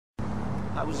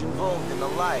I was involved in a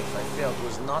life I felt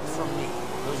was not for me.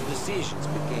 Those decisions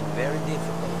became very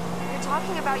difficult. You're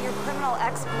talking about your criminal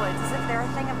exploits as if they're a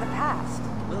thing of the past.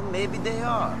 Well, maybe they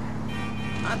are.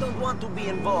 I don't want to be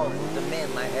involved with the men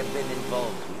I have been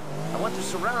involved with. I want to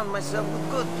surround myself with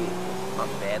good people, not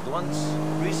bad ones.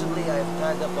 Recently, I have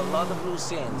tied up a lot of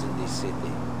loose ends in this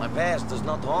city. My past does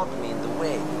not haunt me in the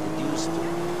way that it used to.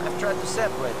 I've tried to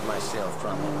separate myself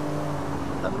from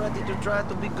it. I'm ready to try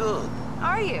to be good.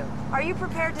 Are you? Are you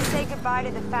prepared to say goodbye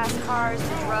to the fast cars,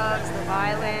 the drugs, the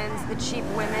violins, the cheap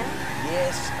women?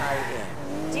 Yes, I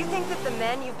am. Do you think that the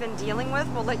men you've been dealing with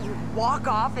will let you walk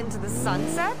off into the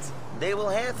sunset? They will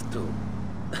have to.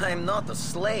 I'm not a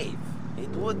slave. It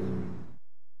would...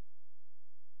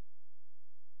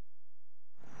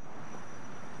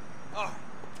 Oh,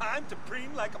 time to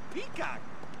preen like a peacock.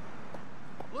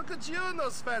 Look at you in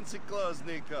those fancy clothes,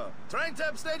 Nico. Trying to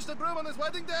upstage the groom on his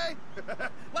wedding day?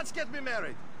 Let's get me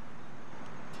married.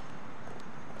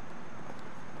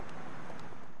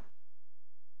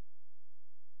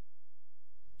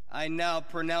 I now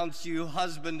pronounce you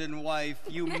husband and wife.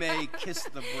 You may kiss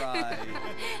the bride.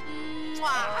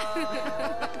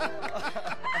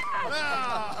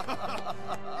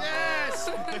 Yes!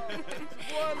 Wonderful!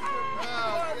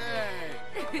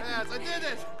 Okay. Yes, I did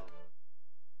it!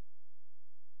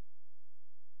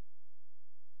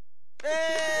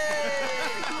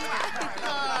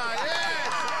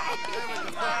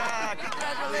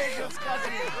 Congratulations,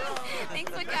 cousin.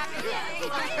 Thanks for coming.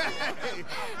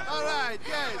 All right,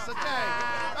 yes, okay.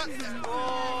 There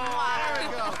we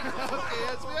go. Okay,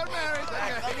 yes, we are married.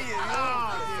 Okay.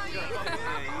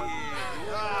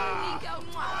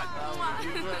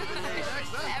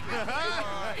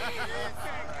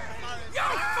 You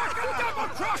fucking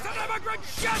double-crossing immigrant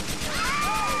shit!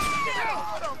 Go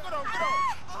on.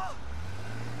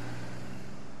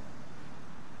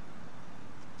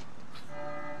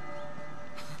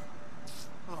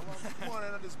 Come on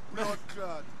out of this blood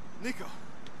clot. Nico.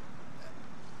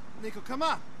 Nico, come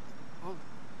on. Oh.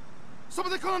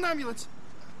 Somebody call an ambulance.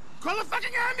 Call a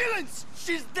fucking ambulance!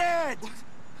 She's dead! What?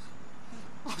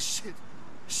 Oh, shit.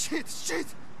 Shit. She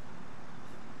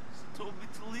told me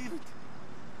to leave it.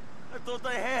 I thought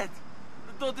I had.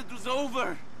 I thought it was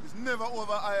over. It's never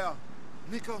over, Aya.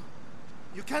 Nico,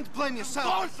 you can't blame yourself.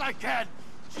 Of course I can!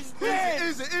 She's dead!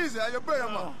 Easy, Aya, better,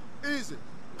 man. Easy.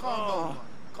 Calm down, man.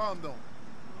 Calm down.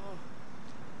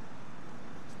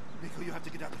 Nico, you have to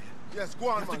get out of here. Yes, go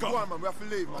on, man. Go on, man. We have to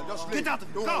leave, man. Just leave. Get out of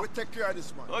here. Don't worry, we take care of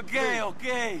this, man. Okay,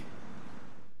 okay.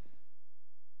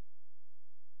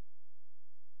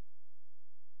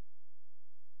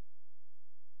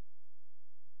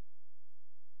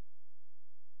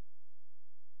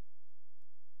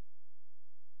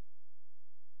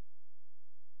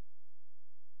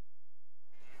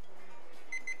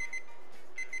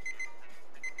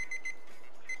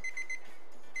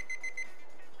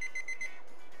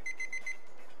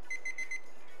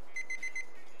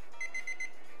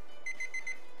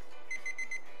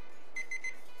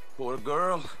 Poor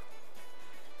girl.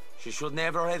 She should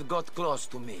never have got close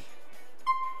to me.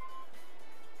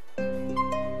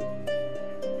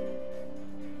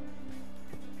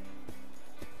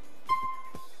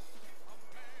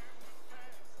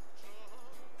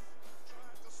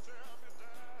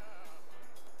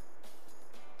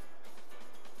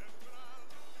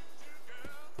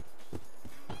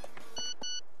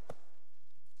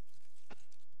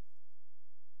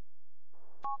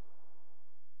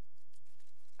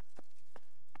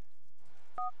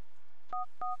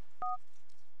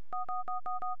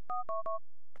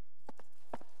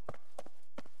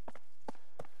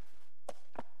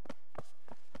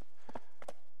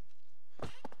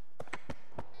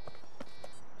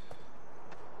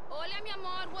 Hola, mi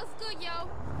amor. What's good, yo?